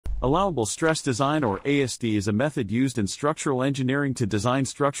Allowable stress design or ASD is a method used in structural engineering to design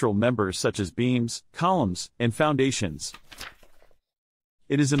structural members such as beams, columns, and foundations.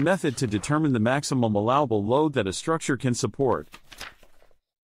 It is a method to determine the maximum allowable load that a structure can support.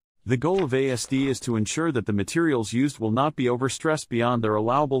 The goal of ASD is to ensure that the materials used will not be overstressed beyond their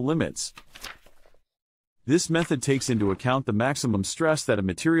allowable limits. This method takes into account the maximum stress that a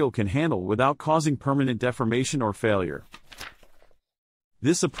material can handle without causing permanent deformation or failure.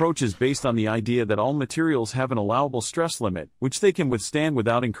 This approach is based on the idea that all materials have an allowable stress limit, which they can withstand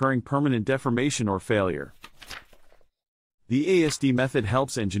without incurring permanent deformation or failure. The ASD method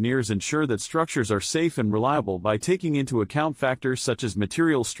helps engineers ensure that structures are safe and reliable by taking into account factors such as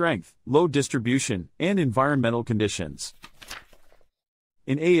material strength, load distribution, and environmental conditions.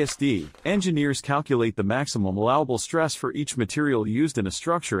 In ASD, engineers calculate the maximum allowable stress for each material used in a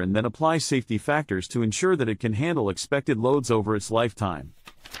structure and then apply safety factors to ensure that it can handle expected loads over its lifetime.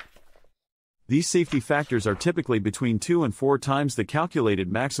 These safety factors are typically between 2 and 4 times the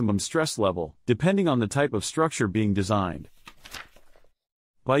calculated maximum stress level, depending on the type of structure being designed.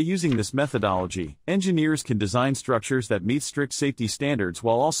 By using this methodology, engineers can design structures that meet strict safety standards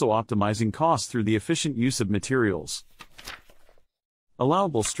while also optimizing costs through the efficient use of materials.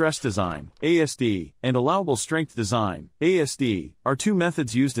 Allowable stress design, ASD, and allowable strength design, ASD, are two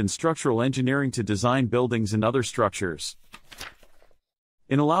methods used in structural engineering to design buildings and other structures.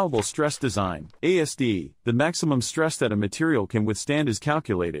 In allowable stress design, ASD, the maximum stress that a material can withstand is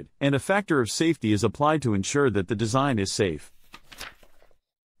calculated, and a factor of safety is applied to ensure that the design is safe.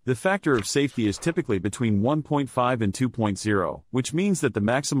 The factor of safety is typically between 1.5 and 2.0, which means that the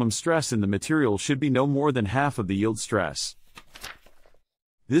maximum stress in the material should be no more than half of the yield stress.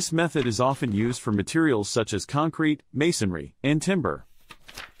 This method is often used for materials such as concrete, masonry, and timber.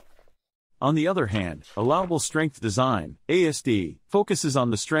 On the other hand, allowable strength design, ASD, focuses on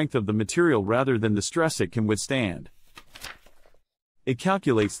the strength of the material rather than the stress it can withstand. It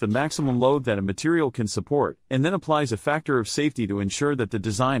calculates the maximum load that a material can support, and then applies a factor of safety to ensure that the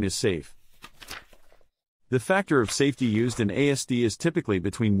design is safe. The factor of safety used in ASD is typically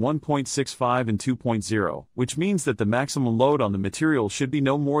between 1.65 and 2.0, which means that the maximum load on the material should be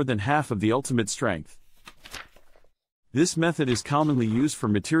no more than half of the ultimate strength. This method is commonly used for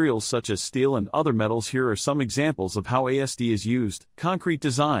materials such as steel and other metals. Here are some examples of how ASD is used. Concrete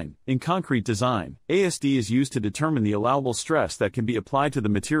design. In concrete design, ASD is used to determine the allowable stress that can be applied to the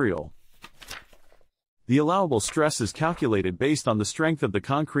material. The allowable stress is calculated based on the strength of the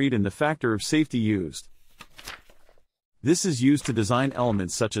concrete and the factor of safety used. This is used to design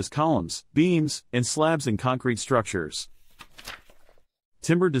elements such as columns, beams, and slabs in concrete structures.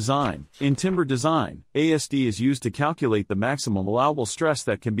 Timber design. In timber design, ASD is used to calculate the maximum allowable stress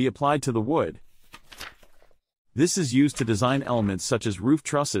that can be applied to the wood. This is used to design elements such as roof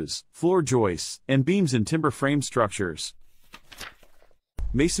trusses, floor joists, and beams in timber frame structures.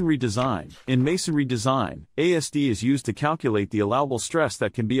 Masonry design. In masonry design, ASD is used to calculate the allowable stress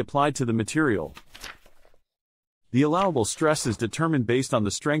that can be applied to the material. The allowable stress is determined based on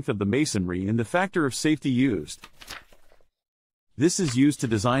the strength of the masonry and the factor of safety used. This is used to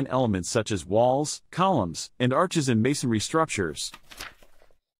design elements such as walls, columns, and arches in masonry structures.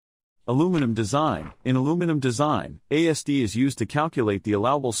 Aluminum design. In aluminum design, ASD is used to calculate the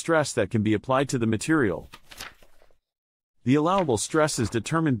allowable stress that can be applied to the material. The allowable stress is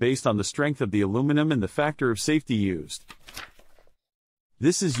determined based on the strength of the aluminum and the factor of safety used.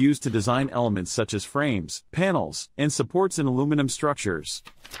 This is used to design elements such as frames, panels, and supports in aluminum structures.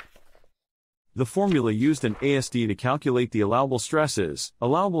 The formula used in ASD to calculate the allowable stress is: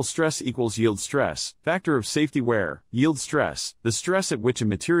 allowable stress equals yield stress, factor of safety where yield stress, the stress at which a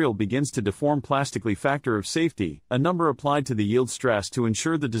material begins to deform plastically, factor of safety, a number applied to the yield stress to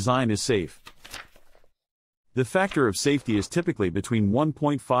ensure the design is safe. The factor of safety is typically between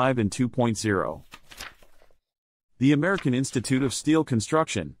 1.5 and 2.0. The American Institute of Steel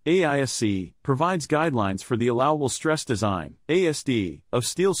Construction, AISC, provides guidelines for the allowable stress design, ASD, of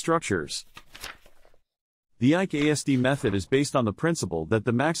steel structures. The AISC method is based on the principle that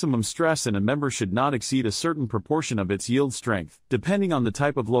the maximum stress in a member should not exceed a certain proportion of its yield strength, depending on the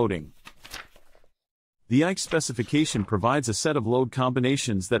type of loading. The AISC specification provides a set of load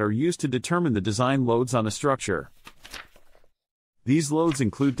combinations that are used to determine the design loads on a structure. These loads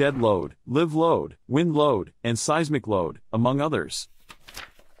include dead load, live load, wind load, and seismic load, among others.